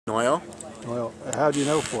Noil. Well, how do you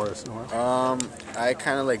know Forrest, Noil? I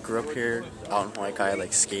kind of grew up here out in Hawaii,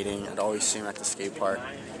 skating. I'd always see him at the skate park.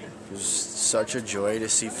 It was such a joy to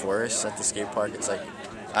see Forrest at the skate park. It's like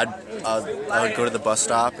I would go to the bus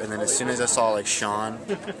stop, and then as soon as I saw Sean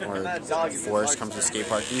or Forrest come to the skate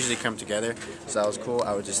park, they usually come together, so that was cool.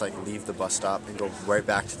 I would just leave the bus stop and go right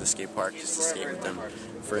back to the skate park just to skate with them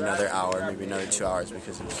for another hour, maybe another 2 hours,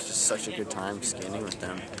 because it was just such a good time skating with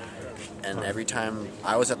them. And every time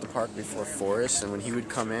I was at the park before Forrest, and when he would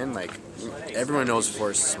come in, everyone knows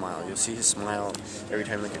Forrest's smile. You'll see his smile every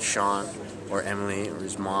time you look at Sean or Emily or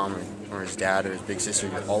his mom or his dad or his big sister.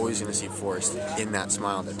 You're always going to see Forrest in that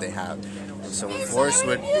smile that they have. And so when Forrest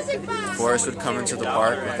would come into the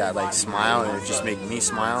park with that smile, it would just make me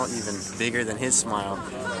smile even bigger than his smile,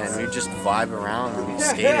 and we'd just vibe around and we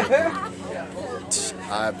skated.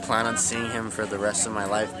 I plan on seeing him for the rest of my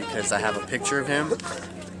life because I have a picture of him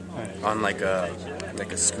on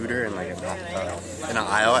a scooter in in an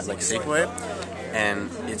aisle at Safeway, and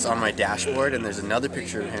it's on my dashboard, and there's another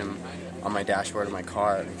picture of him on my dashboard of my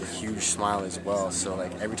car with a huge smile as well. So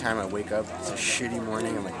every time I wake up, it's a shitty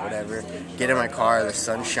morning, I'm whatever, get in my car, the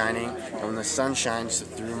sun's shining, and when the sun shines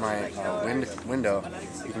through my window,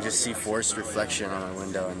 you can just see Forrest's reflection on my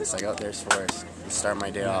window, and it's oh, there's Forrest. I start my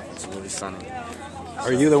day off, it's really sunny.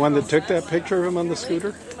 Are you the one that took that picture of him on the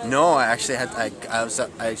scooter? No, I actually had.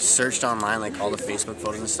 I searched online all the Facebook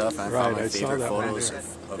photos and stuff, and I found my favorite photos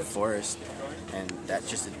of Forrest, and that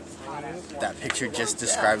picture just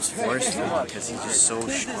describes Forrest for me because he's just so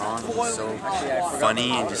strong, and so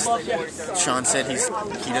funny, and Sean said he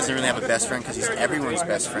doesn't really have a best friend because he's everyone's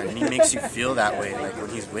best friend, and he makes you feel that way when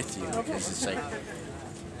he's with you, because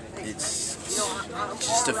it's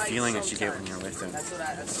just a feeling that you get when you're with him.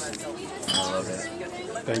 I love it.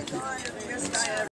 Thank you. Thanks.